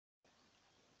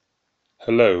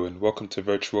Hello and welcome to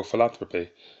Virtual Philanthropy.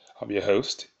 I'm your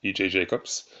host, EJ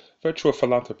Jacobs. Virtual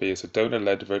Philanthropy is a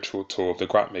donor-led virtual tour of the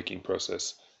grant-making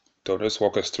process. Donors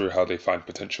walk us through how they find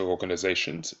potential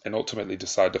organizations and ultimately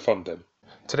decide to fund them.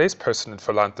 Today's person in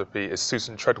philanthropy is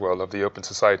Susan Treadwell of the Open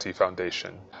Society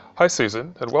Foundation. Hi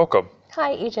Susan, and welcome.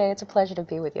 Hi, EJ. It's a pleasure to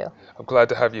be with you. I'm glad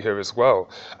to have you here as well.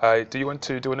 Do you want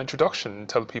to do an introduction and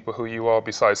tell people who you are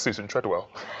besides Susan Treadwell?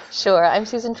 Sure. I'm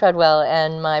Susan Treadwell,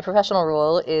 and my professional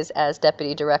role is as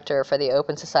Deputy Director for the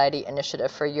Open Society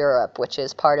Initiative for Europe, which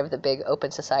is part of the big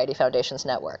Open Society Foundations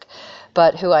network.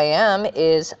 But who I am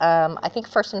is, I think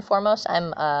first and foremost,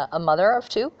 I'm a mother of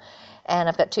two, and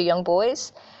I've got two young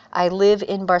boys. I live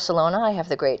in Barcelona. I have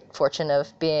the great fortune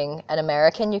of being an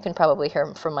American. You can probably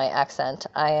hear from my accent.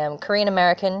 I am Korean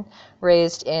American,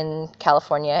 raised in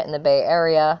California in the Bay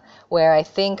Area, where I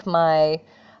think my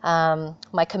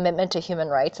commitment to human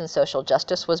rights and social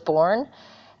justice was born.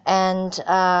 And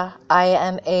I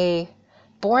am a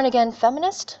born-again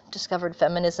feminist, discovered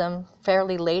feminism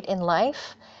fairly late in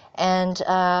life, and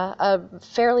a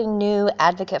fairly new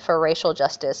advocate for racial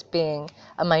justice, being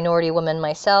a minority woman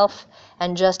myself,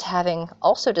 and just having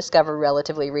also discovered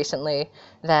relatively recently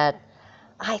that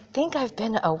I think I've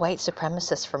been a white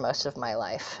supremacist for most of my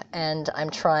life, and I'm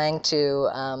trying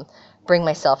to bring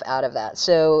myself out of that.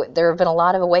 So there have been a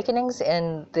lot of awakenings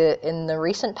in the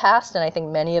recent past, and I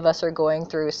think many of us are going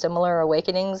through similar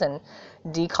awakenings and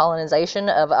decolonization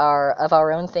of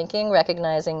our own thinking,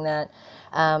 recognizing that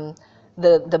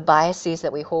the biases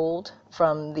that we hold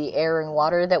from the air and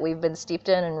water that we've been steeped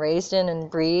in and raised in and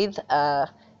breathe,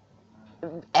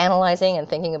 analyzing and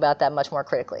thinking about that much more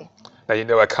critically. Now, you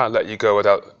know, I can't let you go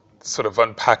without sort of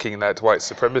unpacking that white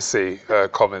supremacy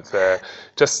comment there,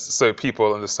 just so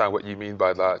people understand what you mean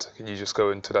by that. Can you just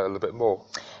go into that a little bit more?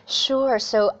 Sure.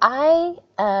 So I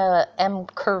am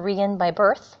Korean by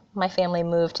birth. My family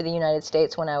moved to the United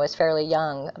States when I was fairly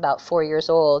young, about 4 years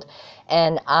old,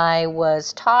 and I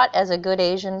was taught as a good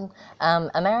Asian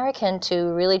American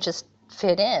to really just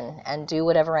fit in and do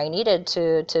whatever I needed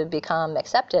to become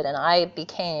accepted, and I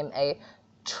became a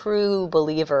true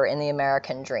believer in the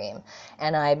American dream,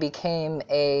 and I became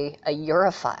a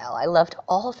Europhile. I loved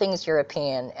all things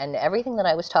European, and everything that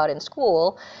I was taught in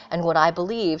school and what I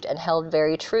believed and held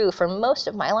very true for most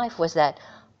of my life was that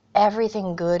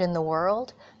everything good in the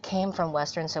world came from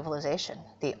Western civilization.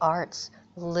 The arts,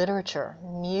 literature,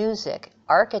 music,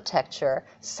 architecture,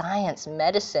 science,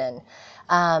 medicine.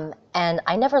 And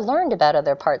I never learned about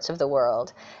other parts of the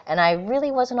world. And I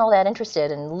really wasn't all that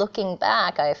interested. And looking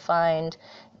back, I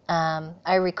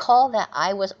recall that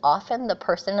I was often the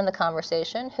person in the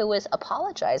conversation who was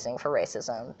apologizing for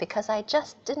racism because I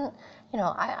just didn't,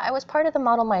 I was part of the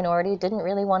model minority, didn't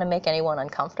really want to make anyone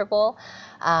uncomfortable.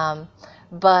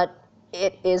 But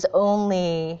it is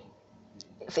only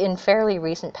in fairly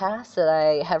recent past that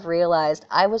I have realized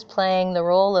I was playing the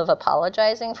role of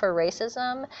apologizing for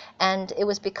racism, and it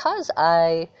was because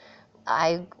I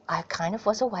kind of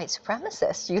was a white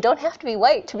supremacist. You don't have to be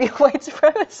white to be a white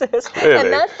supremacist. Clearly.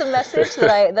 And that's the message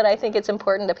that I think it's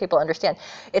important that people understand.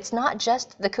 It's not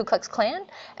just the Ku Klux Klan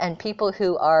and people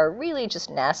who are really just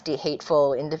nasty,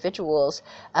 hateful individuals.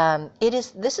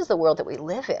 This is the world that we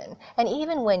live in. And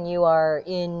even when you are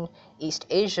in East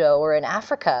Asia or in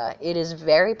Africa, it is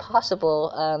very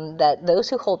possible that those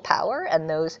who hold power and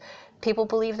those people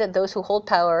believe that those who hold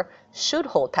power should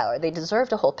hold power. They deserve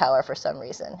to hold power for some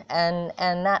reason. And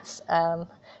that's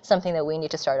something that we need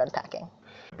to start unpacking.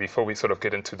 Before we sort of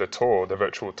get into the tour, the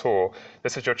virtual tour,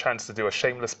 this is your chance to do a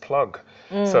shameless plug.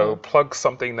 So plug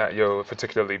something that you're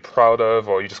particularly proud of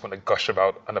or you just want to gush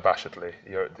about unabashedly.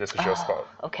 This is your spot.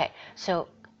 Okay, so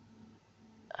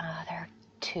there are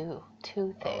two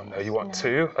things. Oh, no, you want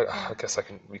two? I guess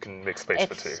we can make space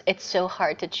for two. It's so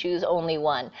hard to choose only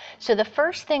one. So the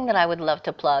first thing that I would love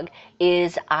to plug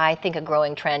is, I think, a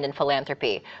growing trend in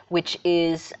philanthropy, which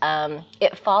is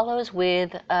it follows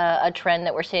with a trend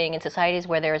that we're seeing in societies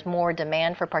where there is more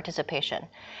demand for participation,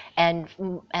 and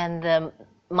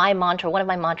my mantra, one of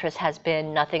my mantras has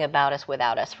been nothing about us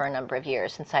without us for a number of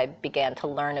years since I began to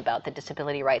learn about the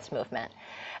disability rights movement.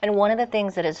 And one of the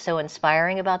things that is so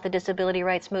inspiring about the disability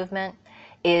rights movement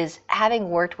is, having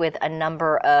worked with a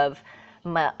number of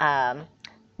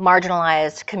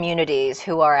marginalized communities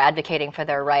who are advocating for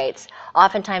their rights,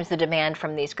 oftentimes the demand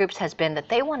from these groups has been that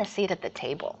they want a seat at the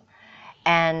table.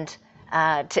 And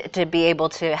to be able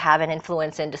to have an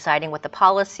influence in deciding what the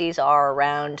policies are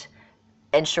around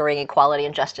ensuring equality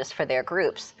and justice for their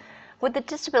groups. With the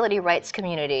disability rights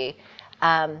community,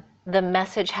 the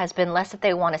message has been less that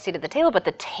they want a seat at the table, but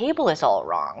the table is all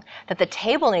wrong, that the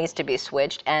table needs to be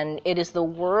switched, and it is the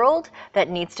world that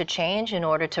needs to change in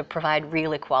order to provide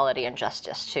real equality and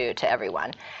justice to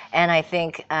everyone. And I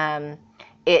think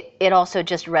it also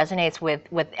just resonates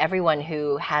with everyone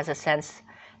who has a sense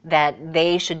that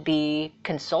they should be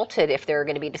consulted if there are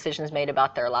going to be decisions made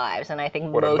about their lives. And I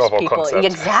think What a most novel people, concept.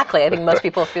 exactly, I think most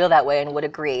people feel that way and would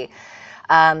agree.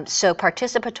 So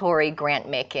participatory grant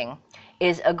making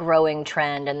is a growing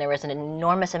trend, and there is an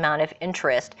enormous amount of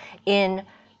interest in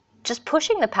just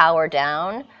pushing the power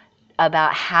down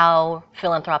about how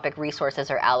philanthropic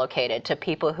resources are allocated to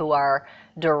people who are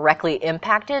directly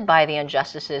impacted by the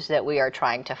injustices that we are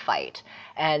trying to fight.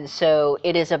 And so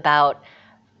it is about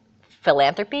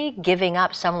philanthropy giving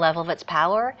up some level of its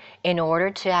power in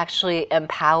order to actually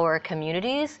empower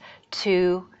communities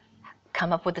to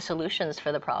come up with the solutions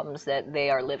for the problems that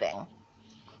they are living.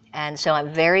 And so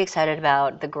I'm very excited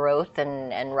about the growth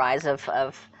and rise of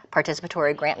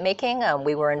participatory grant making.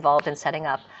 We were involved in setting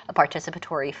up a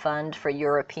participatory fund for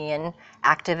European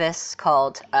activists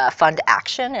called Fund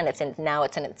Action, and now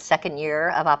it's in its second year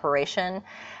of operation.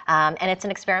 And it's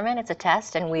an experiment, it's a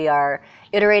test, and we are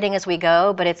iterating as we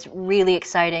go, but it's really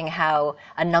exciting how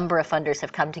a number of funders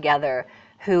have come together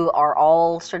who are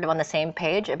all sort of on the same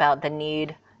page about the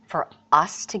need for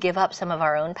us to give up some of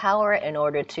our own power in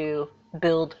order to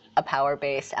build a power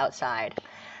base outside.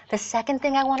 The second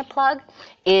thing I want to plug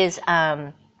is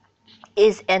an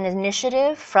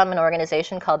initiative from an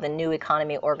organization called the New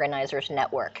Economy Organizers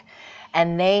Network.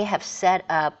 And they have set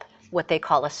up what they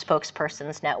call a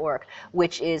spokespersons network,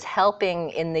 which is helping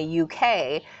in the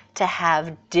UK to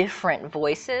have different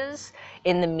voices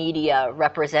in the media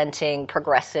representing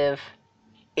progressive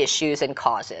issues and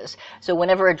causes. So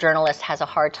whenever a journalist has a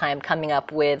hard time coming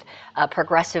up with a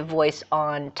progressive voice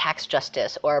on tax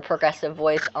justice or a progressive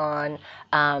voice on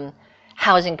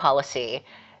housing policy,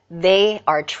 they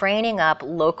are training up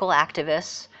local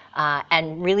activists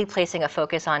and really placing a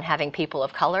focus on having people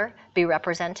of color be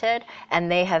represented.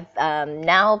 And they have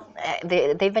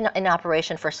they've been in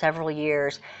operation for several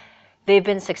years. They've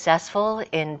been successful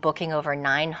in booking over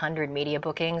 900 media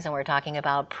bookings, and we're talking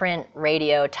about print,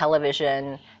 radio,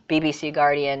 television, BBC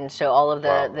Guardian, so all of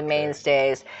the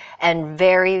mainstays, and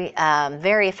very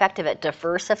effective at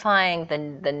diversifying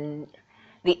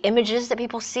the images that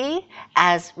people see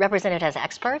as represented as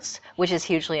experts, which is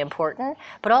hugely important,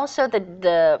 but also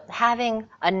the having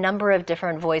a number of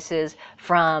different voices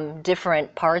from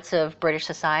different parts of British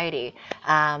society.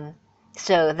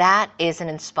 So that is an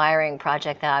inspiring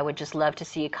project that I would just love to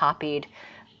see copied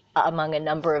among a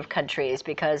number of countries,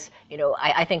 because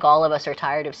I think all of us are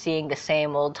tired of seeing the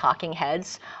same old talking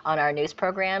heads on our news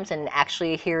programs, and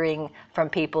actually hearing from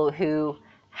people who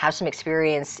have some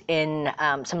experience in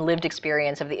some lived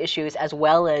experience of the issues as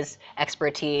well as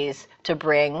expertise to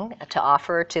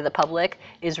offer to the public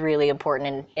is really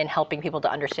important in helping people to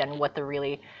understand what the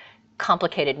really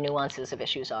complicated nuances of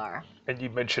issues are. And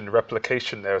you mentioned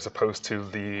replication there as opposed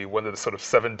to one of the sort of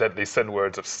 7 deadly sin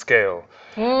words of scale.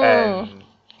 And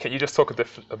can you just talk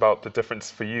about the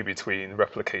difference for you between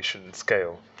replication and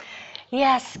scale?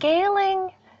 Yeah,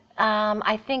 scaling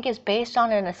I think is based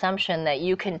on an assumption that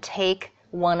you can take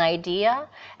one idea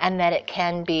and that it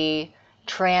can be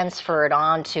transferred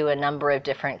onto a number of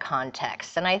different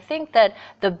contexts. And I think that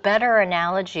the better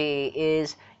analogy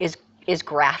is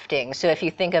grafting. So if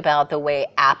you think about the way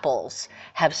apples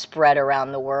have spread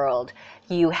around the world,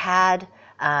 you had,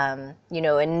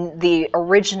 in the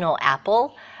original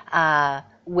apple,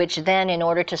 which then in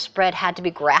order to spread had to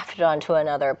be grafted onto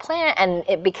another plant, and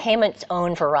it became its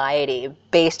own variety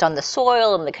based on the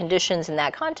soil and the conditions in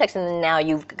that context. And then now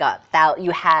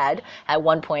you had at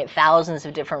one point thousands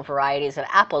of different varieties of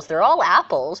apples. They're all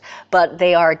apples, but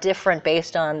they are different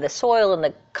based on the soil and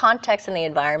the context and the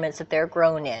environments that they're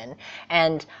grown in.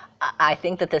 And I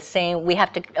think that we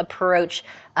have to approach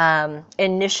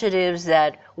initiatives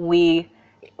that we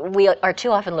are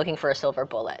too often looking for a silver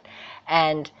bullet.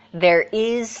 And there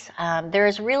is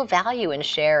real value in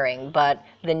sharing, but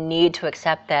the need to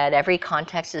accept that every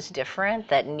context is different,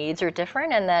 that needs are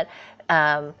different, and that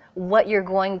what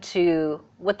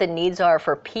the needs are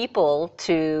for people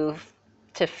to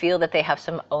feel that they have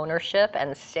some ownership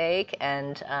and stake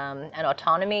and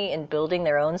autonomy in building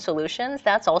their own solutions,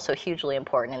 that's also hugely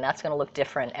important, and that's going to look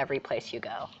different every place you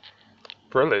go.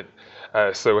 Brilliant.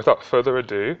 So without further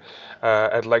ado,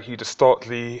 I'd like you to start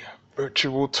the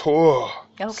virtual tour.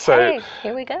 Okay, so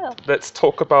here we go. Let's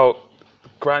talk about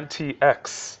Grantee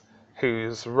X,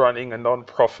 who's running a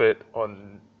non-profit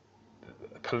on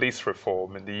police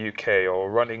reform in the UK or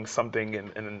running something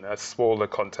in a smaller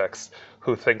context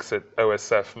who thinks that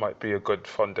OSF might be a good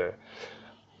funder,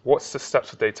 what's the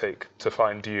steps that they take to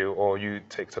find you or you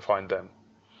take to find them?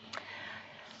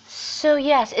 So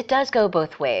yes, it does go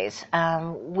both ways.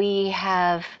 We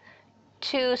have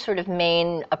two sort of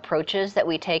main approaches that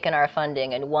we take in our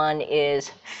funding, and one is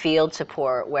field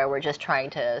support, where we're just trying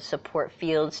to support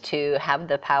fields to have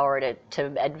the power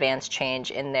to advance change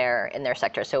in their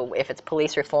sector. So if it's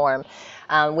police reform,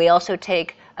 we also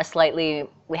take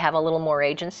we have a little more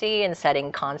agency in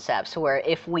setting concepts, where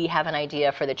if we have an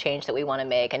idea for the change that we want to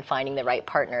make and finding the right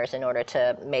partners in order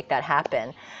to make that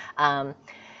happen.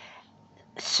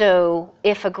 So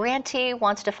if a grantee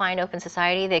wants to find Open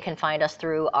Society, they can find us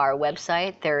through our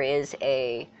website. There is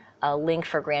a link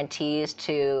for grantees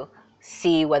to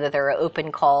see whether there are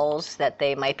open calls that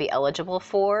they might be eligible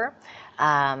for.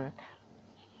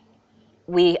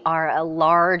 We are a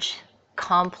large,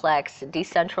 complex,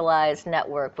 decentralized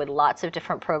network with lots of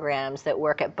different programs that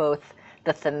work at both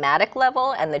the thematic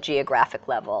level and the geographic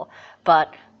level.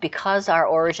 But because our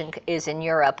origin is in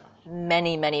Europe,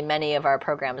 many of our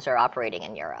programs are operating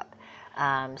in Europe.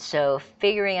 So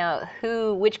figuring out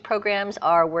which programs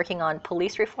are working on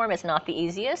police reform is not the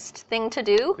easiest thing to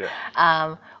do.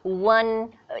 Yeah.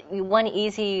 One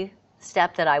easy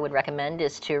step that I would recommend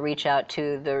is to reach out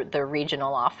to the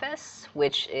regional office,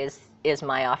 which is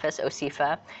my office,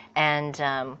 OSIFA,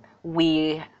 and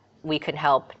we can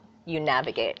help you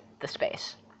navigate the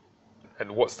space.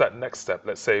 And what's that next step?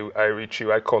 Let's say I reach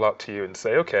you, I call out to you and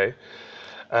say, okay,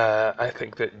 I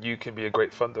think that you can be a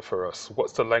great funder for us.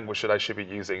 What's the language that I should be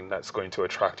using that's going to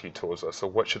attract you towards us? Or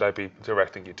what should I be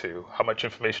directing you to? How much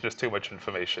information is too much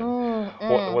information?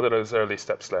 What are those early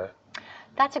steps there?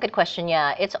 That's a good question,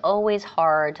 yeah. It's always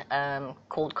hard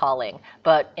cold calling,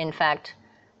 but in fact,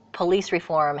 police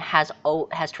reform has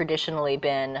traditionally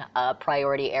been a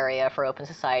priority area for Open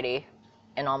Society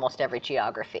in almost every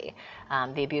geography.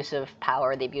 The abuse of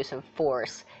power, the abuse of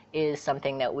force is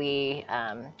something that we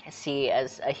see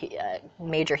as a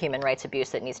major human rights abuse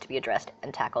that needs to be addressed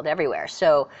and tackled everywhere.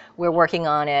 So we're working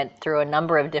on it through a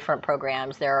number of different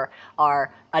programs. There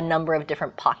are a number of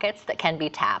different pockets that can be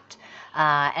tapped.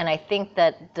 And I think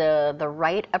that the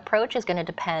right approach is going to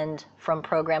depend from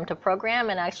program to program,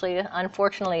 and actually,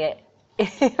 unfortunately,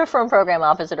 from program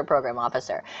officer to program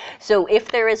officer. So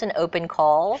if there is an open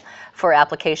call for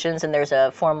applications and there's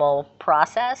a formal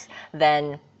process,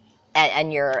 then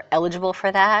and you're eligible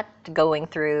for that, going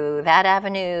through that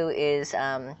avenue is,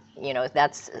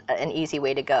 that's an easy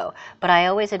way to go. But I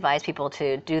always advise people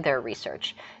to do their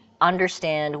research,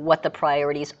 understand what the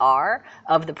priorities are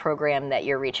of the program that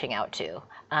you're reaching out to.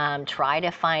 Try to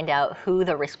find out who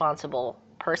the responsible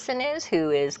person is who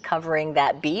is covering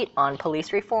that beat on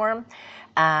police reform.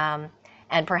 And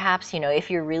perhaps, if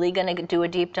you're really going to do a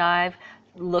deep dive,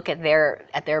 look at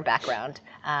their background.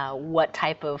 What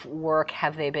type of work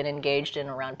have they been engaged in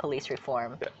around police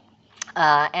reform?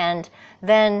 Yeah. And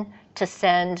then to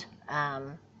send,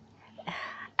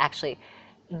 actually,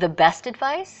 the best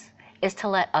advice is to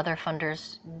let other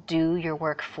funders do your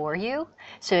work for you.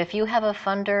 So if you have a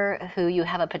funder who you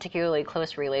have a particularly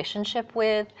close relationship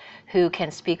with, who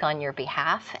can speak on your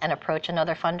behalf and approach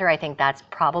another funder, I think that's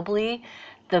probably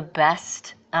the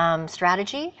best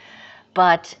strategy.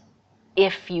 But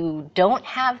if you don't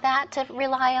have that to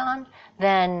rely on,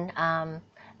 then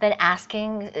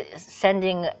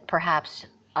sending perhaps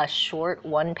a short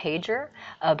one-pager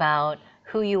about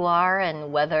who you are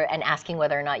and asking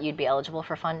whether or not you'd be eligible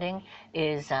for funding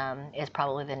is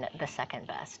probably the second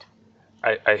best.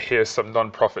 I hear some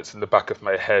nonprofits in the back of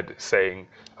my head saying,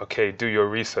 okay, do your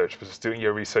research. Does doing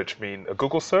your research mean a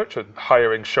Google search or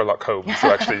hiring Sherlock Holmes to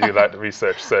actually do that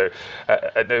research? So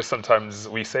I know sometimes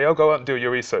we say, oh, go out and do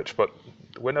your research, but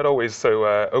we're not always so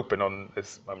open on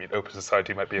this. I mean, Open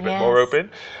Society might be a bit more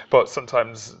open, but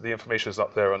sometimes the information is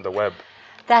not there on the web.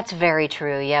 That's very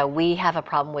true. Yeah, we have a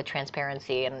problem with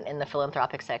transparency in the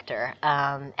philanthropic sector.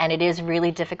 And it is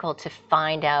really difficult to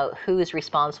find out who is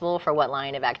responsible for what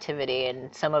line of activity,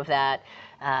 and some of that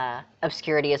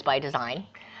obscurity is by design.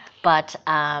 But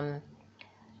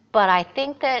I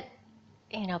think that,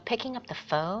 picking up the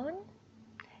phone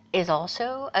is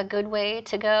also a good way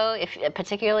to go,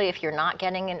 particularly if you're not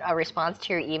getting a response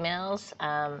to your emails.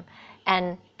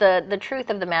 And the truth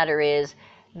of the matter is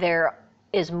there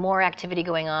is more activity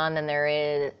going on than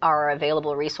are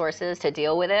available resources to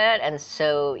deal with it. And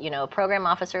so, program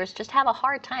officers just have a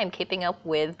hard time keeping up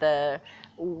with the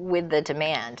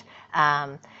demand.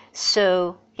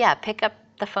 So yeah, pick up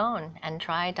the phone and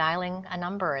try dialing a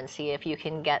number and see if you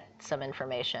can get some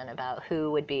information about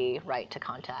who would be right to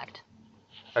contact.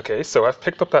 Okay, so I've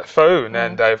picked up that phone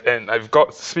and I've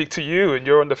got to speak to you, and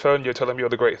you're on the phone. You're telling me all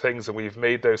the great things, and we've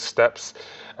made those steps,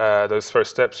 those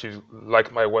first steps. You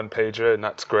like my one pager, and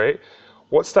that's great.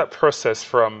 What's that process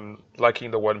from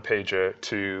liking the one pager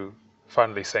to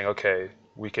finally saying, okay,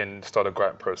 we can start a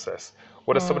grant process?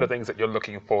 What are some of the Mm. things that you're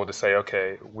looking for to say,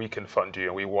 okay, we can fund you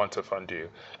and we want to fund you?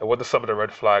 And what are some of the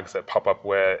red flags that pop up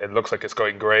where it looks like it's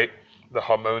going great, the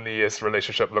harmonious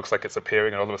relationship looks like it's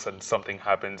appearing, and all of a sudden something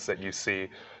happens that you see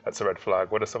that's a red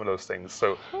flag? What are some of those things?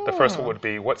 So the first one Hmm. would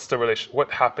be, what's the relation? What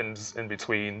happens in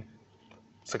between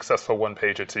successful one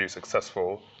pager to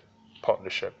successful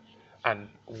partnership, and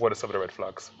what are some of the red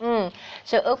flags? Mm.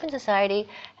 So Open Society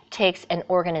takes an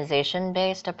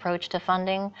organization-based approach to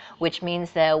funding, which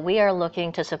means that we are looking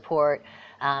to support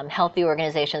healthy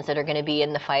organizations that are going to be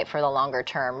in the fight for the longer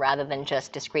term rather than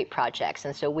just discrete projects.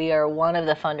 And so we are one of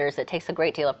the funders that takes a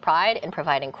great deal of pride in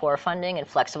providing core funding and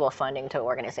flexible funding to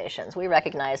organizations. We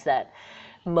recognize that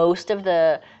most of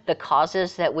the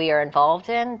causes that we are involved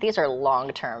in, these are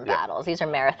long-term Yeah. battles. These are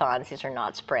marathons. These are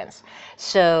not sprints.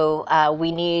 So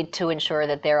we need to ensure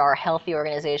that there are healthy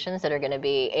organizations that are going to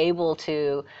be able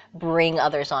to bring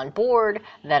others on board,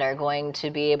 that are going to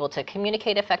be able to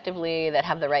communicate effectively, that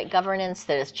have the right governance,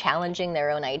 that is challenging their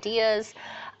own ideas.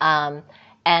 Um,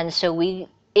 and so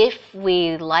if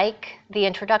we like the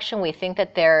introduction, we think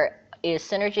that there is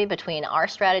synergy between our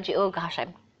strategy. Oh gosh,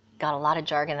 I've got a lot of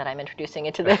jargon that I'm introducing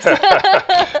into this.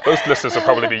 Those listeners will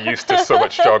probably be used to so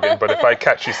much jargon, but if I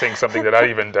catch you saying something that I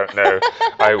even don't know,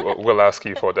 will ask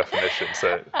you for a definition.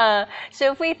 So,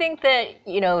 So if we think that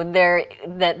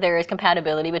there is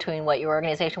compatibility between what your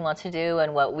organization wants to do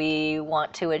and what we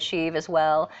want to achieve as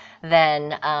well,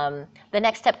 then the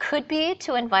next step could be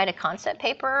to invite a concept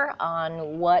paper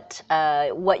on what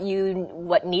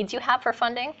needs you have for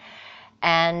funding,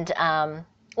 and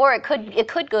or it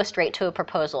could go straight to a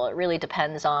proposal. It really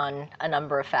depends on a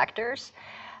number of factors.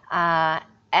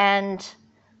 And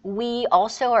we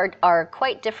also are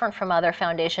quite different from other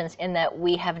foundations in that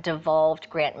we have devolved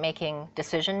grant-making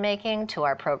decision-making to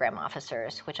our program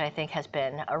officers, which I think has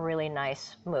been a really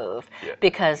nice move. Yeah.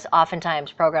 Because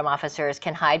oftentimes program officers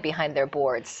can hide behind their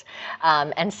boards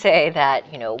and say that,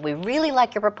 we really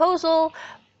like your proposal,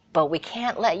 but we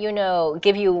can't let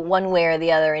give you one way or the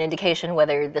other an indication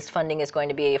whether this funding is going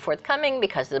to be forthcoming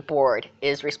because the board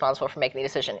is responsible for making the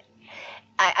decision.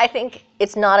 I think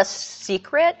it's not a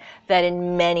secret that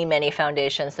in many, many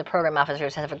foundations, the program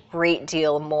officers have a great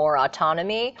deal more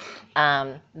autonomy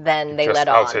than they just let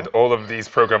outed on. all of these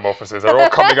program officers. They're all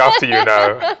coming after you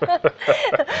now.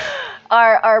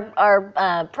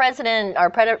 Our president,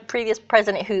 previous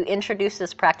president who introduced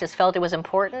this practice felt it was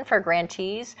important for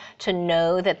grantees to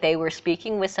know that they were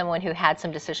speaking with someone who had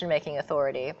some decision-making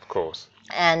authority. Of course.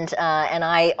 And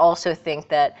I also think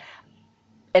that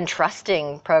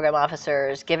entrusting program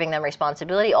officers, giving them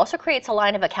responsibility, also creates a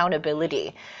line of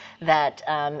accountability that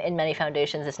in many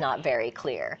foundations is not very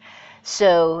clear.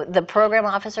 So the program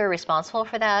officer responsible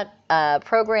for that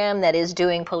program that is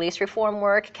doing police reform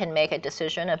work can make a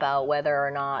decision about whether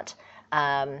or not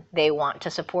they want to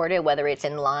support it, whether it's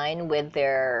in line with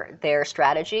their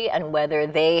strategy, and whether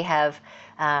they have.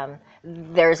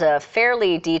 There's a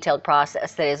fairly detailed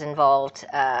process that is involved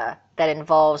that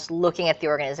involves looking at the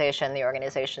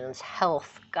organization's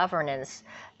health, governance,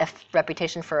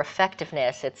 reputation for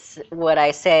effectiveness. It's what I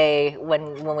say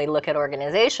when we look at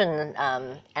organization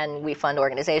and we fund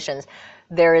organizations,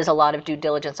 there is a lot of due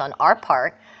diligence on our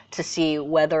part to see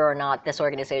whether or not this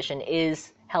organization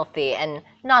is healthy. And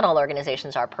not all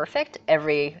organizations are perfect.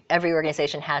 Every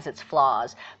organization has its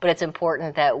flaws, but it's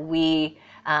important that we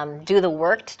do the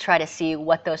work to try to see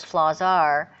what those flaws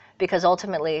are, because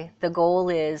ultimately the goal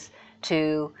is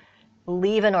to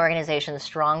leave an organization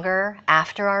stronger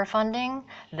after our funding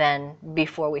than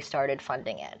before we started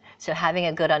funding it. So having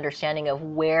a good understanding of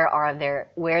where there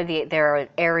are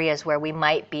areas where we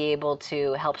might be able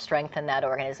to help strengthen that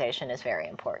organization is very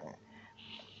important.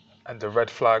 And the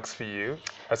red flags for you,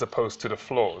 as opposed to the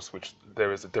flaws, which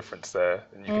there is a difference there,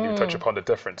 and you can even touch upon the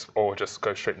difference, or just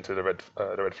go straight into the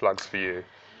red flags for you.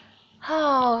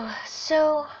 Oh,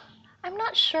 so I'm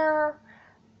not sure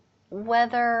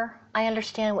whether I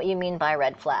understand what you mean by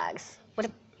red flags.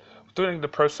 During the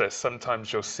process,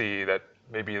 sometimes you'll see that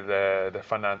maybe the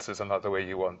finances are not the way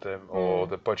you want them, or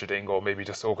the budgeting, or maybe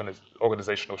just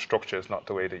organizational structure is not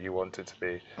the way that you want it to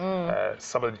be.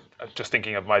 Just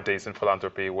thinking of my days in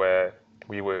philanthropy where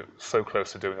we were so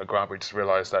close to doing a grant, we just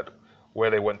realized that where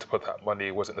they went to put that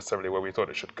money wasn't necessarily where we thought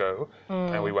it should go.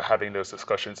 And we were having those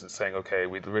discussions and saying, okay,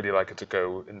 we'd really like it to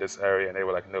go in this area. And they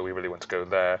were like, no, we really want to go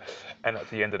there. And at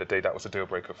the end of the day, that was a deal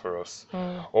breaker for us.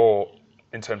 Or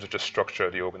in terms of just structure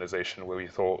of the organization, where we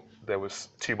thought there was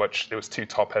too much, it was too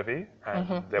top heavy,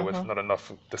 and there was not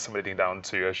enough disseminating down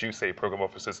to, as you say, program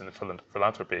officers in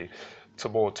philanthropy, to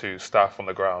more to staff on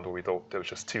the ground, where we thought there was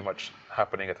just too much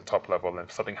happening at the top level, and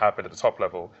if something happened at the top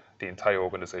level, the entire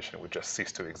organization would just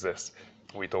cease to exist.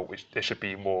 We thought there should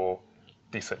be more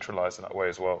decentralized in that way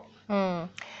as well.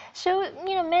 So,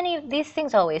 many of these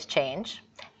things always change,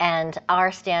 and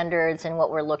our standards and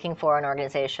what we're looking for in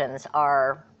organizations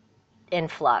are in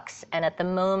flux. And at the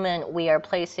moment, we are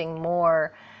placing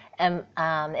more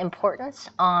importance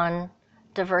on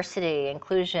diversity,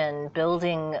 inclusion,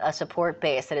 building a support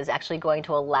base that is actually going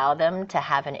to allow them to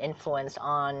have an influence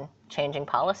on changing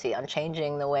policy, on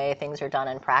changing the way things are done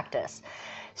in practice.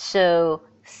 So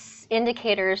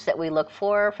indicators that we look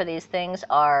for these things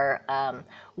are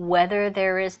whether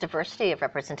there is diversity of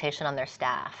representation on their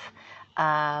staff,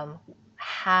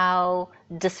 how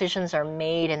decisions are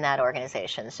made in that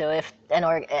organization. So if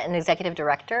an executive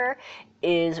director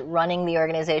is running the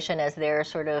organization as their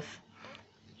sort of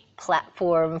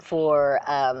platform for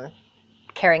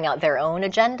carrying out their own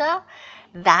agenda,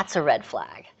 that's a red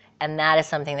flag. And that is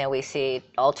something that we see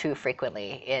all too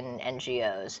frequently in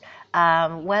NGOs.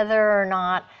 Whether or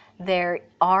not there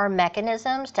are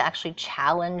mechanisms to actually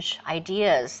challenge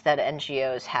ideas that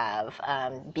NGOs have.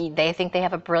 They think they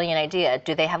have a brilliant idea.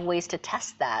 Do they have ways to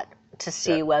test that to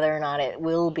see whether or not it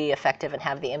will be effective and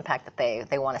have the impact that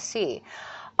they want to see?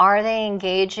 Are they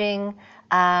engaging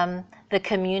the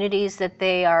communities that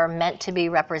they are meant to be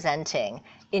representing?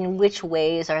 In which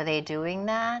ways are they doing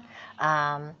that?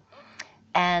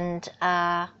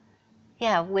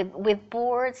 With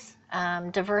boards,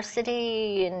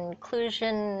 diversity,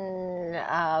 inclusion,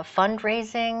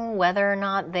 fundraising, whether or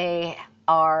not they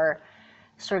are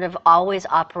sort of always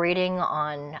operating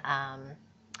on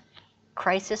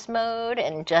crisis mode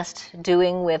and just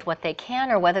doing with what they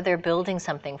can, or whether they're building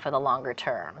something for the longer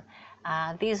term.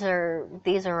 These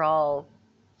are all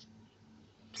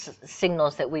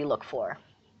signals that we look for.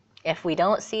 If we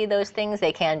don't see those things,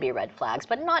 they can be red flags,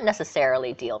 but not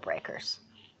necessarily deal breakers.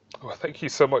 Well, thank you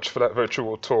so much for that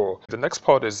virtual tour. The next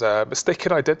part is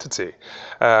mistaken identity.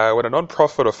 When a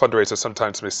non-profit or fundraiser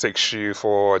sometimes mistakes you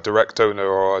for a direct donor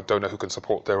or a donor who can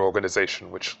support their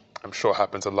organization, which I'm sure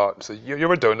happens a lot. So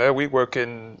you're a donor, we work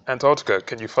in Antarctica,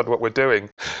 can you fund what we're doing?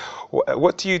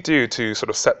 What do you do to sort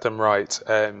of set them right?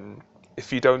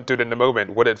 If you don't do it in the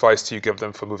moment, what advice do you give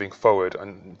them for moving forward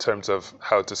in terms of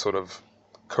how to sort of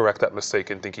correct that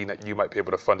mistake in thinking that you might be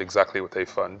able to fund exactly what they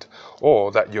fund,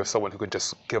 or that you're someone who could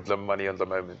just give them money in the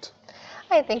moment?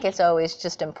 I think it's always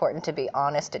just important to be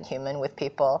honest and human with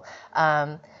people.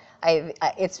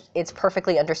 It's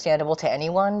perfectly understandable to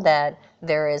anyone that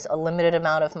there is a limited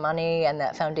amount of money and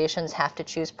that foundations have to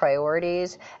choose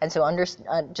priorities. And so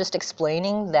just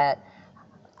explaining that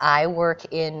I work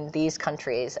in these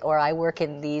countries or I work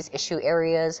in these issue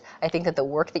areas, I think that the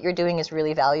work that you're doing is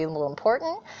really valuable and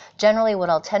important. Generally, what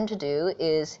I'll tend to do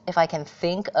is if I can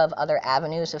think of other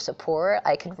avenues of support,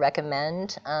 I can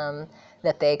recommend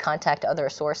that they contact other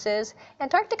sources.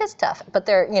 Antarctica's tough, but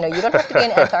you don't have to be in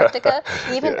Antarctica.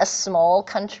 Even a small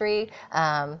country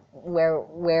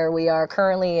where we are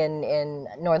currently in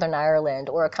Northern Ireland,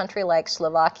 or a country like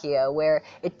Slovakia, where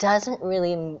it doesn't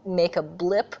really make a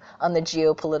blip on the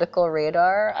geopolitical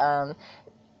radar.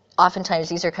 Oftentimes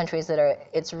these are countries that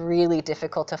it's really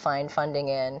difficult to find funding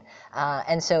in.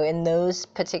 And so in those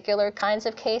particular kinds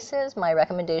of cases, my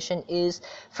recommendation is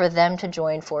for them to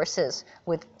join forces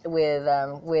with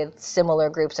similar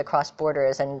groups across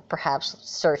borders and perhaps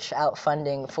search out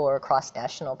funding for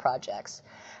cross-national projects.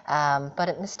 But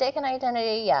at mistaken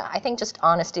identity, I think just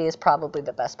honesty is probably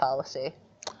the best policy.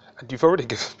 And you've already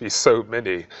given me so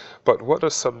many, but what are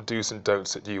some do's and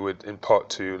don'ts that you would impart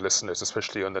to listeners,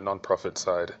 especially on the nonprofit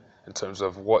side, in terms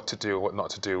of what to do, what not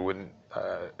to do when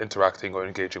interacting or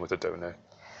engaging with a donor?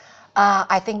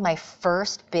 I think my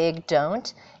first big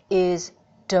don't is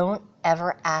don't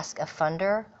ever ask a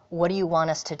funder, what do you want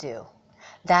us to do?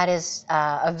 That is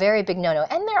a very big no-no.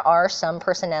 And there are some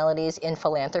personalities in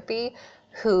philanthropy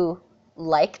who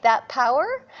like that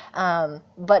power,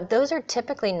 but those are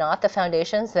typically not the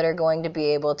foundations that are going to be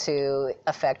able to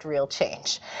affect real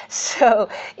change. So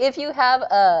if you have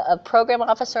a program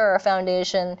officer or a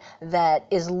foundation that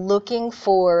is looking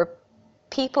for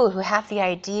people who have the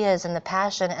ideas and the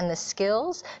passion and the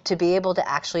skills to be able to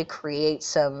actually create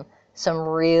some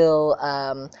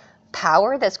real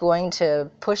power that's going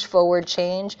to push forward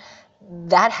change,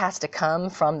 that has to come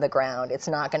from the ground. It's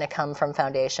not going to come from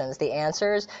foundations. The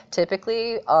answers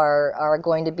typically are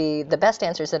going to be the best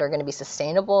answers that are going to be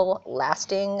sustainable,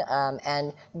 lasting,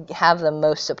 and have the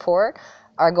most support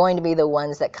are going to be the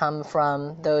ones that come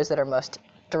from those that are most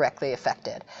directly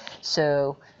affected.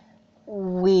 So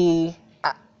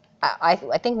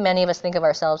I think many of us think of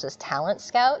ourselves as talent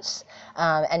scouts,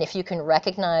 and if you can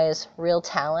recognize real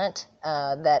talent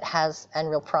that has and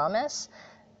real promise,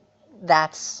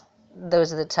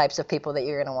 those are the types of people that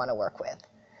you're going to want to work with.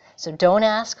 So don't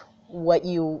ask what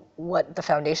the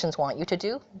foundations want you to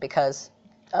do, because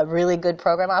a really good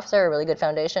program officer, a really good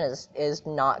foundation is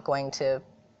not going to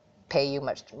pay you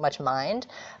much mind,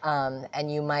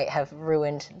 and you might have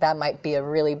ruined. That might be a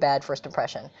really bad first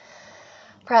impression.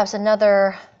 Perhaps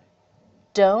another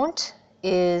don't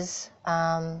is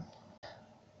the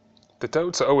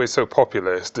don'ts are always so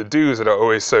popular. It's the do's that are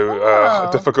always so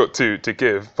difficult to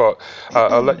give. But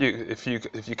I'll let you, if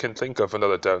you can think of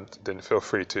another don't, then feel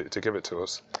free to give it to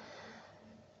us.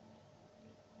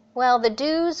 Well, the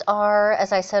do's are,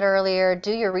 as I said earlier,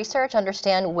 do your research,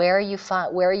 understand where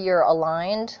you're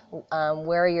aligned,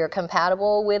 where you're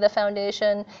compatible with a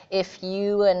foundation. If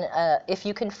you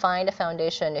can find a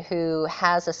foundation who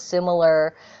has a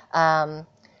similar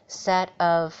set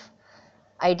of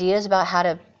ideas about how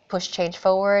to push change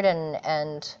forward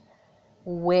and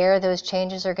where those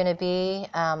changes are going to be,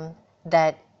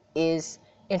 that is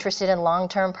interested in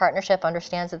long-term partnership,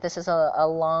 understands that this is a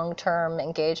long-term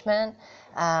engagement,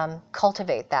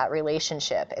 cultivate that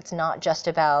relationship. It's not just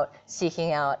about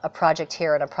seeking out a project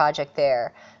here and a project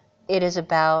there. It is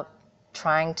about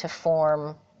trying to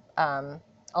form a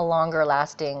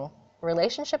longer-lasting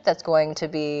relationship that's going to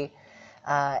be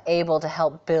able to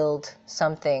help build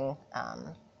something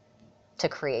to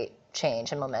create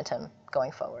change and momentum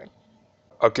going forward.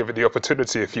 I'll give you the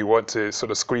opportunity if you want to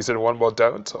sort of squeeze in one more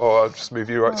don't, or I'll just move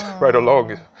you right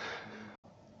along.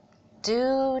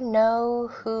 Do know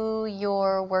who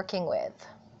you're working with.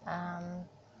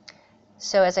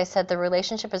 So as I said, the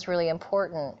relationship is really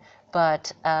important,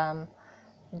 but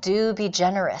do be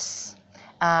generous.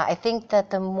 I think that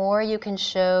the more you can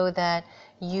show that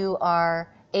you are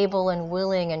able and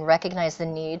willing and recognize the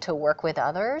need to work with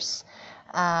others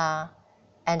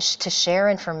and to share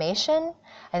information,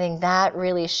 I think that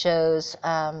really shows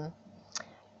a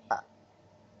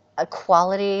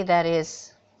quality that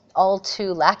is all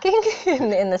too lacking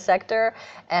in the sector,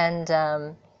 and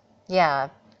that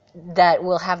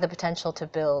will have the potential to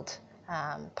build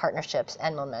partnerships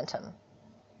and momentum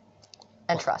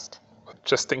and trust.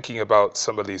 Just thinking about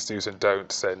some of these do's and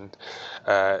don'ts and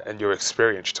your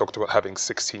experience, you talked about having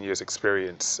 16 years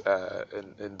experience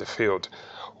in the field.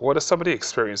 What are some of the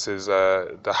experiences,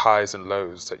 the highs and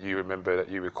lows that you remember, that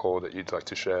you recall, that you'd like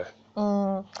to share?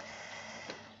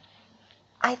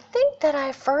 I think that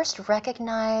I first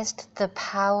recognized the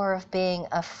power of being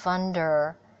a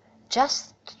funder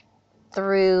just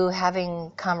through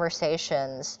having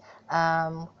conversations,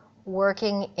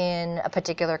 working in a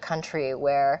particular country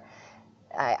where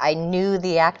I knew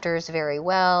the actors very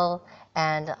well,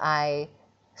 and I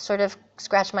sort of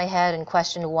scratched my head and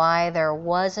questioned why there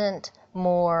wasn't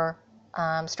more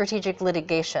strategic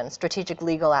litigation, strategic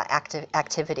legal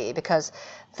activity, because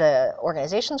the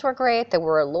organizations were great, there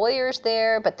were lawyers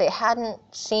there, but they hadn't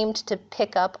seemed to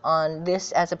pick up on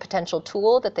this as a potential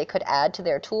tool that they could add to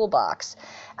their toolbox.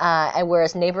 And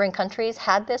whereas neighboring countries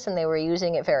had this and they were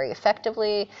using it very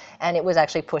effectively, and it was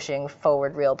actually pushing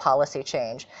forward real policy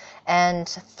change. And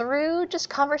through just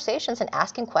conversations and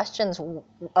asking questions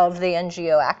of the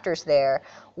NGO actors there,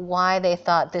 why they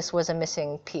thought this was a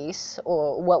missing piece,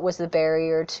 or what was the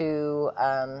barrier to,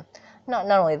 not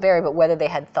only the barrier, but whether they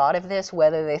had thought of this,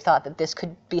 whether they thought that this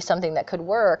could be something that could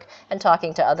work, and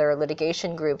talking to other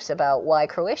litigation groups about why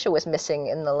Croatia was missing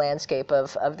in the landscape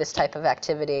of this type of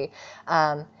activity.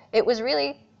 It was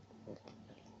really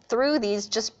through these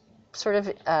just sort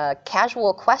of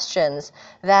casual questions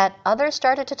that others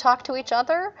started to talk to each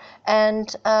other,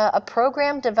 and a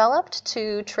program developed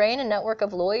to train a network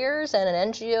of lawyers, and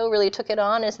an NGO really took it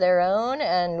on as their own,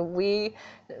 and we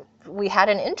had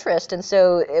an interest, and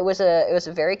so it was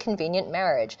a very convenient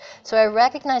marriage. So I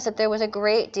recognized that there was a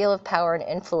great deal of power and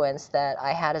influence that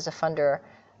I had as a funder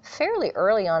fairly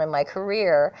early on in my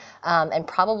career, and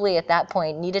probably at that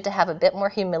point needed to have a bit more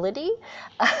humility.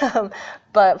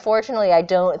 But fortunately, I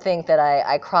don't think that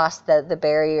I crossed the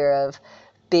barrier of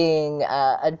being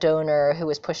a donor who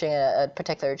was pushing a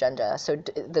particular agenda. So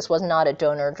this was not a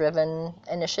donor-driven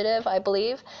initiative, I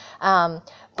believe.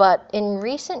 But in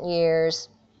recent years,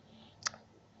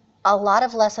 a lot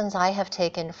of lessons I have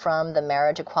taken from the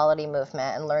marriage equality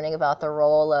movement and learning about the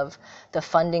role of the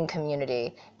funding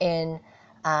community in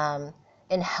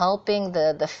helping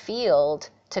the field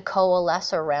to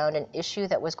coalesce around an issue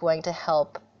that was going to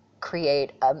help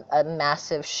create a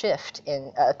massive shift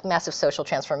in a massive social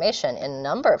transformation in a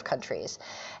number of countries.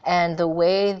 And the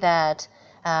way that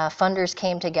funders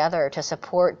came together to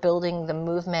support building the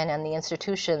movement and the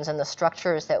institutions and the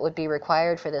structures that would be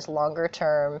required for this longer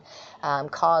term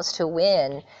cause to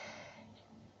win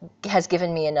has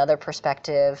given me another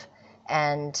perspective.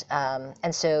 And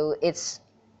so it's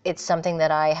something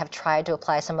that I have tried to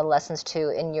apply some of the lessons to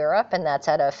in Europe, and that's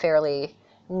at a fairly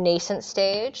nascent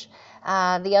stage.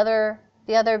 The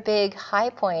other big high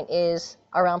point is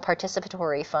around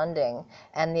participatory funding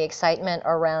and the excitement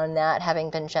around that having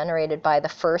been generated by the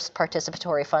first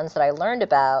participatory funds that I learned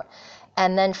about,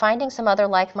 and then finding some other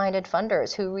like-minded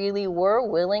funders who really were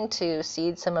willing to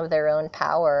cede some of their own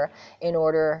power in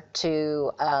order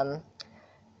to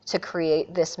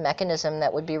create this mechanism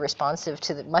that would be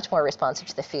much more responsive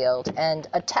to the field, and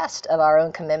a test of our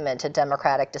own commitment to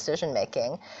democratic decision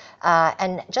making.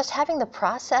 And just having the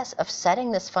process of setting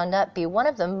this fund up be one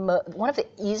of the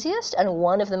easiest and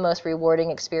one of the most rewarding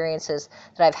experiences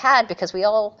that I've had, because we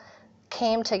all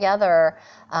came together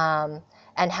and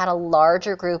had a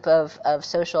larger group of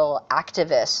social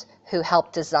activists who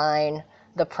helped design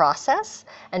the process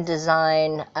and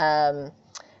design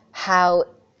how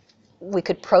we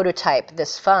could prototype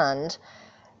this fund.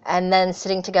 And then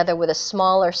sitting together with a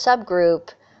smaller subgroup,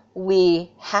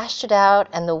 we hashed it out,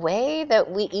 and the way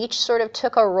that we each sort of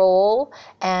took a role,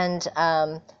 and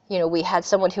we had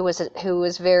someone who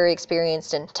was very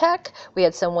experienced in tech, we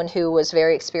had someone who was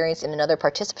very experienced in another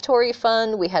participatory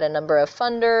fund, we had a number of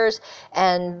funders,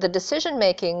 and the decision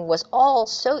making was all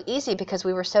so easy because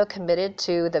we were so committed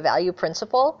to the value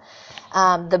principle.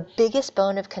 The biggest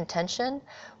bone of contention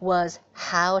was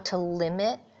how to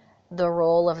limit the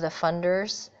role of the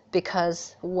funders,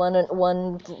 because one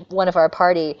of our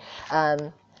party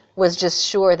was just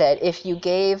sure that if you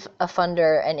gave a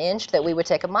funder an inch, that we would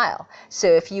take a mile. So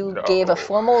if you gave a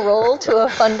formal role to a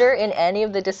funder in any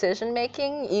of the decision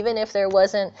making, even if there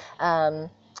wasn't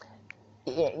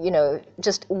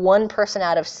just one person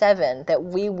out of 7, that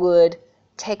we would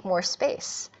take more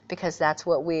space, because that's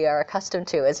what we are accustomed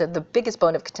to. And so the biggest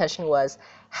bone of contention was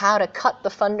how to cut the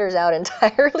funders out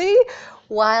entirely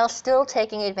while still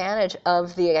taking advantage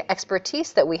of the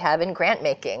expertise that we have in grant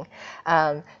making.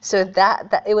 So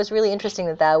that it was really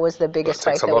interesting that was the biggest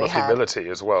fight that we had. It takes a lot of humility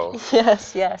as well.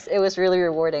 Yes, it was really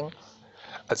rewarding.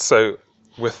 And so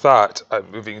with that,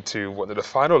 I'm moving to one of the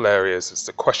final areas. It's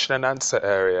the question and answer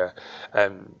area.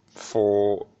 And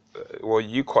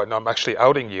I'm actually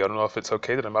outing you. I don't know if it's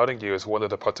okay that I'm outing you as one of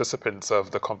the participants of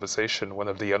the conversation, one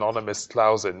of the anonymous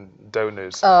 1,000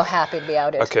 donors. Oh, happy to be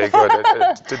outed. Okay, good.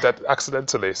 I did that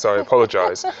accidentally, so I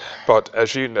apologize. But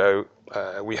as you know,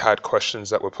 we had questions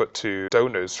that were put to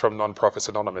donors from nonprofits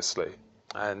anonymously.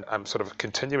 And I'm sort of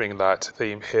continuing that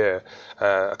theme here.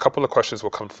 A couple of questions will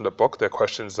come from the book. They're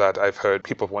questions that I've heard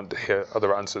people want to hear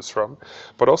other answers from.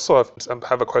 But also I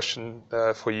have a question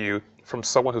for you from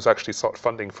someone who's actually sought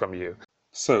funding from you.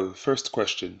 So, first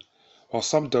question. While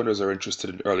some donors are interested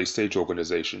in early stage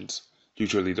organizations,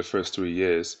 usually the first 3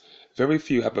 years, very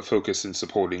few have a focus in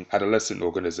supporting adolescent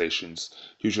organizations,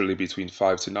 usually between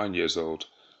 5 to 9 years old.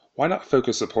 Why not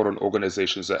focus support on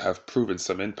organizations that have proven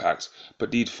some impact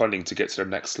but need funding to get to the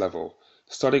next level?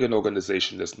 Starting an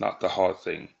organization is not the hard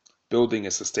thing. Building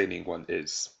and sustaining one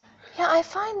is. Yeah, I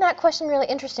find that question really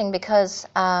interesting because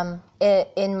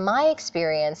in my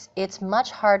experience, it's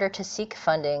much harder to seek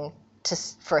funding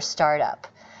for a startup.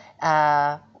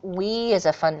 We as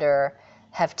a funder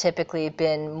have typically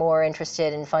been more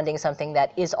interested in funding something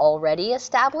that is already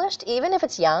established, even if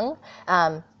it's young,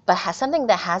 but has something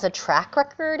that has a track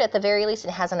record at the very least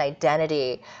and has an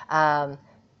identity,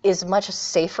 is much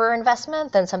safer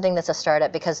investment than something that's a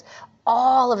startup, because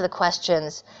all of the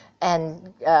questions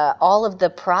and all of the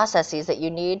processes that you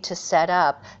need to set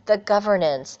up, the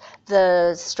governance,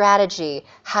 the strategy,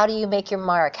 how do you make your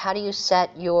mark, how do you set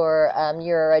your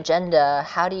agenda,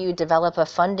 how do you develop a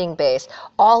funding base,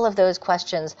 all of those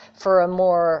questions for a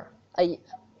more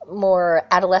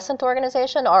adolescent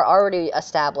organization are already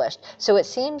established. So it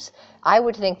seems, I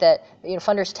would think that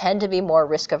funders tend to be more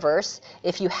risk averse.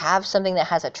 If you have something that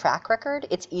has a track record,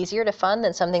 it's easier to fund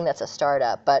than something that's a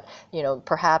startup. But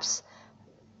perhaps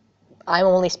I'm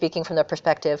only speaking from the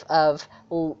perspective of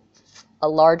a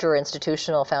larger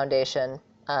institutional foundation.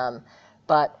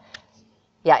 But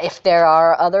yeah, if there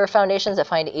are other foundations that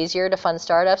find it easier to fund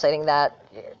startups, I think that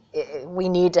we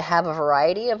need to have a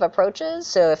variety of approaches.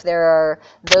 So if there are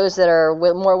those that are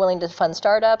more willing to fund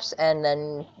startups, and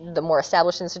then the more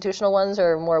established institutional ones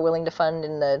are more willing to fund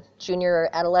in the junior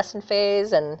adolescent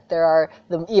phase, and there are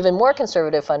the even more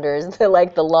conservative funders,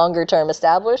 like the longer term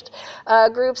established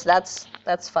groups, that's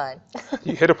That's fine.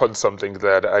 You hit upon something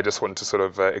there that I just want to sort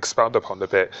of expound upon a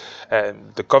bit,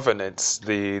 and the governance,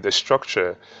 the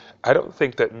structure. I don't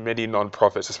think that many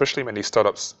nonprofits, especially many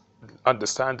startups,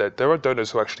 understand that there are donors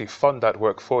who actually fund that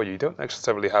work for you. You don't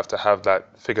necessarily have to have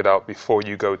that figured out before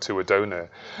you go to a donor.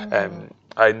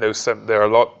 I know there are a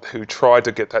lot who try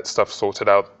to get that stuff sorted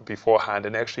out beforehand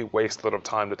and actually waste a lot of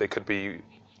time that they could be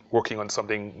working on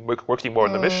something, working more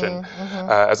on the mission,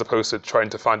 as opposed to trying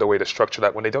to find a way to structure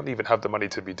that when they don't even have the money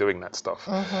to be doing that stuff.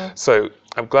 So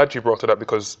I'm glad you brought it up,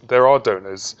 because there are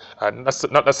donors, and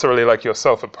not necessarily like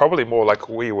yourself, but probably more like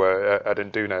we were at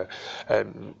Induna,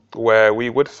 where we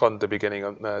would fund the beginning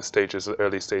stages,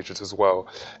 early stages as well.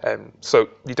 So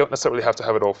you don't necessarily have to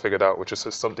have it all figured out, which is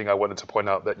just something I wanted to point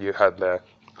out that you had there.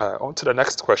 On to the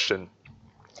next question.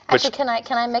 Actually,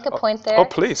 can I make a point there? Oh,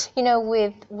 please. You know,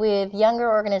 with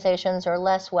younger organizations or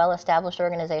less well-established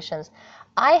organizations,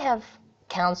 I have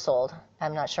counseled,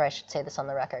 I'm not sure I should say this on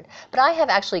the record, but I have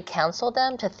actually counseled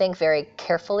them to think very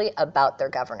carefully about their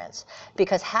governance,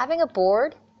 because having a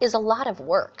board is a lot of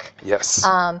work. Yes.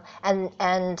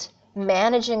 And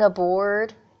managing a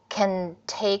board can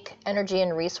take energy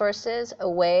and resources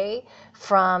away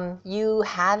from you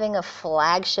having a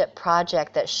flagship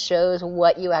project that shows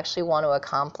what you actually want to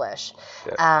accomplish.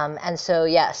 Yeah. And so,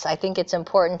 yes, I think it's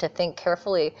important to think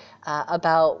carefully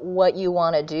about what you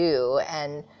want to do,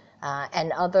 and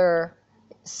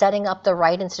setting up the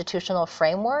right institutional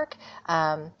framework.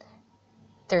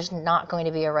 There's not going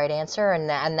to be a right answer, and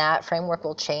that framework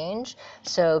will change.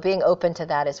 So being open to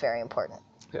that is very important.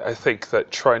 I think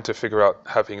that trying to figure out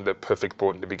having the perfect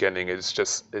board in the beginning is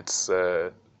just, it's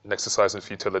an exercise in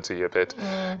futility a bit.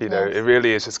 You know, it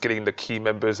really is just getting the key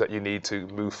members that you need to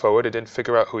move forward, and then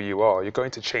figure out who you are. You're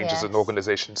going to change as an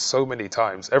organization so many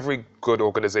times. Every good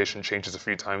organization changes a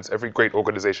few times. Every great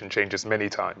organization changes many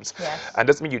times. And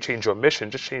doesn't mean you change your mission,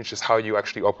 just changes how you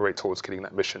actually operate towards getting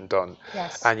that mission done.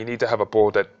 And you need to have a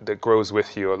board that grows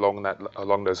with you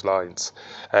along those lines.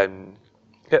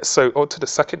 Yeah, so on to the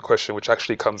second question, which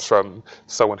actually comes from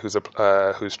someone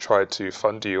who's tried to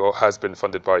fund you or has been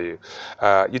funded by you.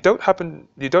 You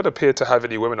don't appear to have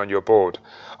any women on your board.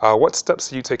 What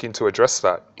steps are you taking to address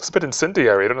that? It's a bit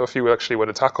incendiary. I don't know if you actually want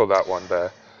to tackle that one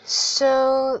there.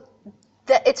 So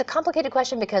it's a complicated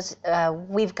question, because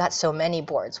we've got so many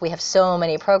boards. We have so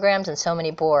many programs and so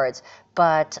many boards.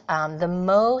 But the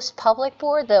most public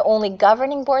board, the only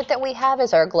governing board that we have,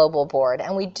 is our global board,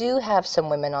 and we do have some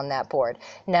women on that board.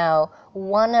 Now,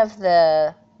 one of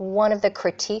the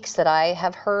critiques that I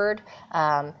have heard,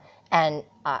 and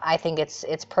I think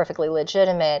it's perfectly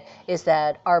legitimate, is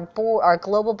that our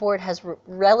global board has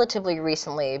relatively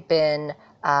recently been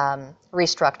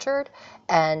restructured,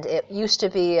 and it used to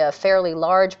be a fairly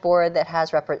large board that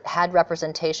had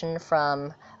representation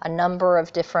from a number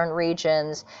of different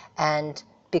regions, and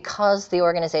because the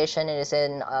organization is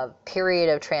in a period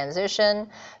of transition,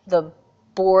 the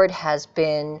board has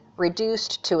been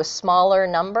reduced to a smaller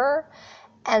number,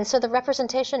 and so the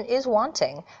representation is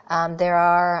wanting.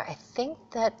 I think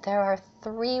that there are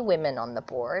 3 women on the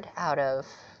board out of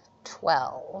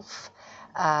 12.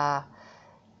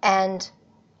 And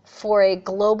for a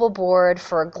global board,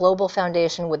 for a global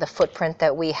foundation with the footprint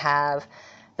that we have,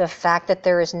 the fact that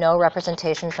there is no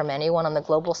representation from anyone on the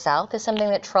global south is something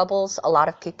that troubles a lot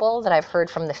of people that I've heard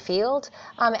from the field,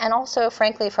 and also,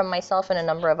 frankly, from myself and a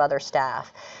number of other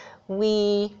staff.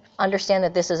 We understand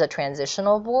that this is a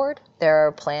transitional board. There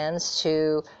are plans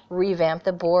to revamp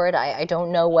the board. I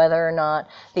don't know whether or not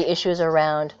the issues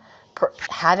around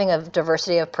having a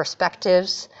diversity of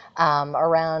perspectives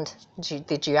around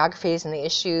the geographies and the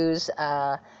issues,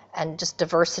 and just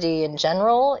diversity in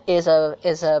general is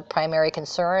a primary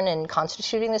concern in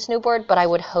constituting this new board, but I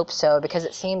would hope so, because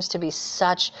it seems to be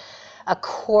such a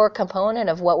core component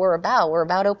of what we're about. We're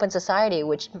about open society,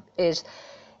 which is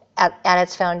at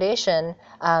its foundation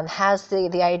has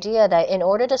the idea that in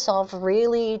order to solve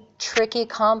really tricky,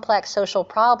 complex social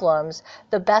problems,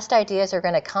 the best ideas are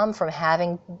going to come from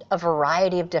having a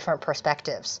variety of different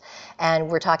perspectives. And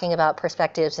we're talking about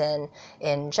perspectives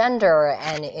in gender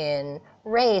and in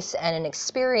race and in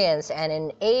experience and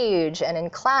in age and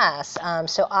in class.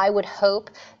 So I would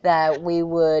hope that we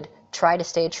would try to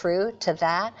stay true to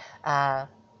that.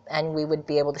 And we would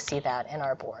be able to see that in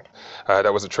our board.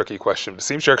 That was a tricky question. It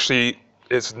seems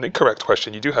it's an incorrect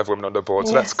question. You do have women on the board,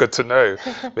 so that's good to know.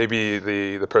 Maybe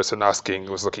the person asking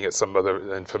was looking at some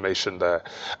other information there.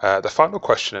 The final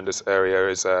question in this area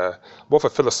is more of a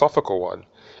philosophical one.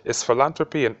 Is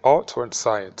philanthropy an art or a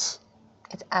science?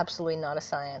 It's absolutely not a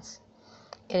science.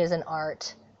 It is an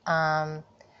art,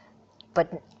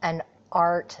 but an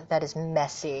art that is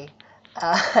messy.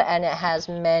 and it has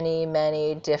many,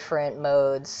 many different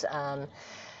modes.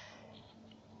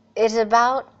 It's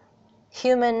about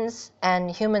humans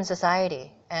and human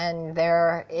society. And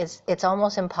it's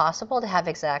almost impossible to have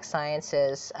exact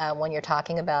sciences when you're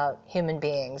talking about human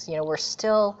beings. You know, we're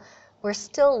still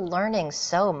learning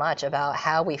so much about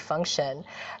how we function.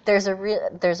 There's a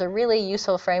really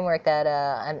useful framework that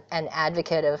an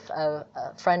advocate of a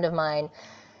friend of mine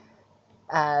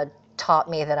taught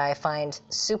me that I find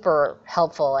super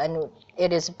helpful, and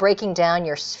it is breaking down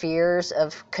your spheres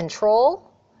of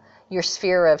control, your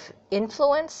sphere of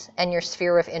influence, and your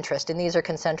sphere of interest. And these are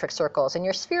concentric circles. And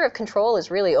your sphere of control is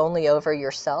really only over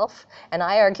yourself. And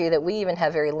I argue that we even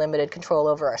have very limited control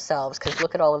over ourselves, because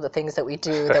look at all of the things that we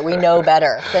do that we know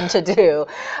better than to do.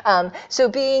 So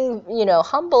being,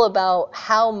 humble about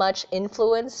how much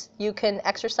influence you can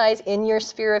exercise in your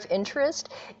sphere of interest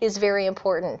is very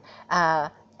important.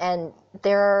 And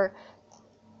there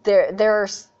are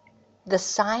the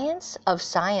science of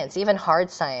science, even hard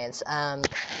science,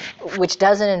 which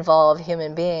doesn't involve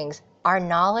human beings. Our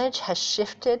knowledge has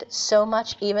shifted so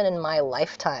much, even in my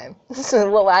lifetime. So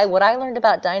what I learned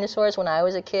about dinosaurs when I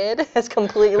was a kid has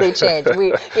completely changed.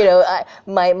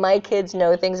 My kids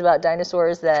know things about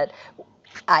dinosaurs that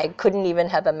I couldn't even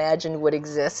have imagined would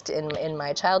exist in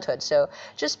my childhood. So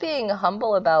just being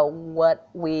humble about what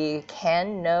we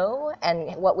can know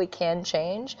and what we can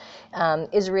change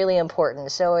is really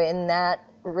important. So in that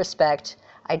respect,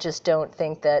 I just don't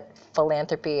think that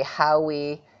philanthropy, how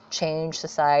we change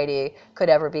society, could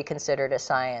ever be considered a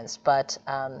science. But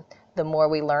the more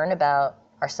we learn about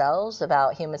ourselves,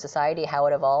 about human society, how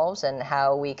it evolves, and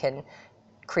how we can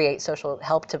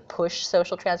help to push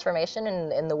social transformation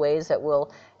in the ways that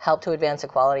will help to advance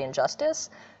equality and justice,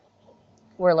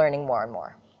 we're learning more and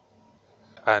more.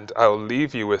 And I'll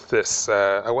leave you with this.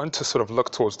 I want to sort of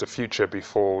look towards the future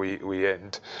before we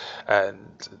end.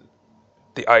 And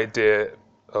the idea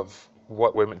of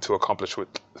what we're meant to accomplish with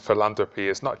philanthropy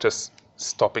is not just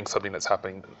stopping something that's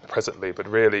happening presently, but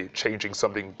really changing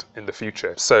something in the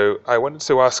future. So I wanted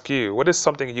to ask you, what is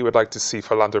something you would like to see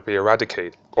philanthropy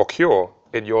eradicate or cure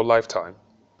in your lifetime,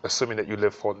 assuming that you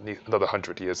live for another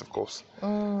 100 years, of course?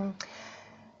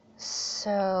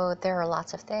 So there are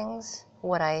lots of things.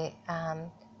 I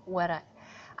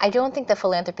don't think that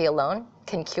philanthropy alone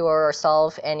can cure or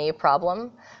solve any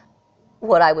problem.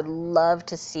 What I would love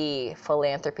to see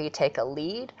philanthropy take a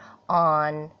lead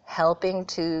on helping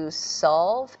to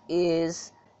solve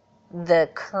is the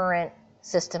current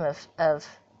system of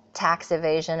tax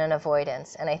evasion and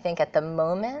avoidance. And I think at the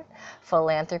moment,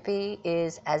 philanthropy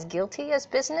is as guilty as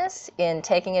business in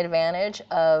taking advantage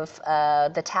of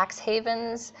the tax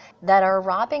havens that are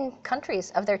robbing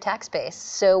countries of their tax base.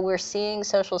 So we're seeing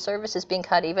social services being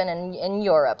cut even in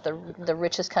Europe, the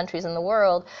richest countries in the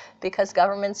world, because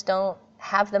governments don't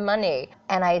have the money.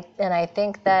 And I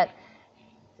think that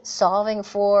solving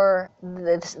for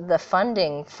the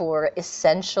funding for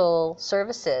essential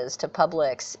services to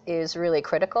publics is really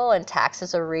critical, and tax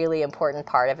is a really important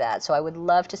part of that. So I would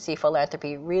love to see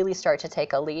philanthropy really start to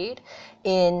take a lead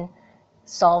in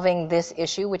solving this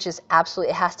issue, which is absolutely,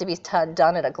 it has to be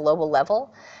done at a global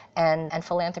level. And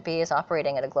philanthropy is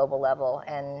operating at a global level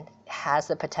and has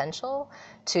the potential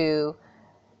to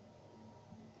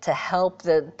help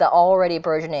the already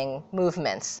burgeoning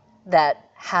movements that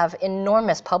have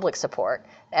enormous public support.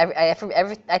 I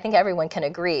think everyone can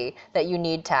agree that you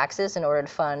need taxes in order to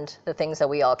fund the things that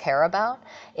we all care about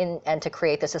and to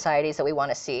create the societies that we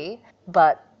want to see.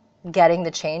 But getting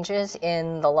the changes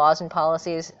in the laws and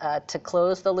policies to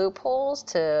close the loopholes,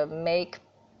 to make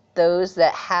those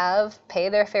that have pay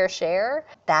their fair share,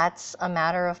 that's a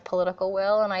matter of political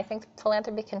will, and I think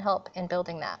philanthropy can help in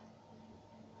building that.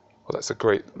 Well, that's a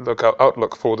great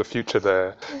outlook for the future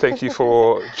there. Thank you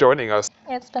for joining us.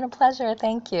 It's been a pleasure.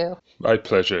 Thank you. My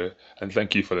pleasure, and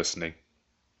thank you for listening.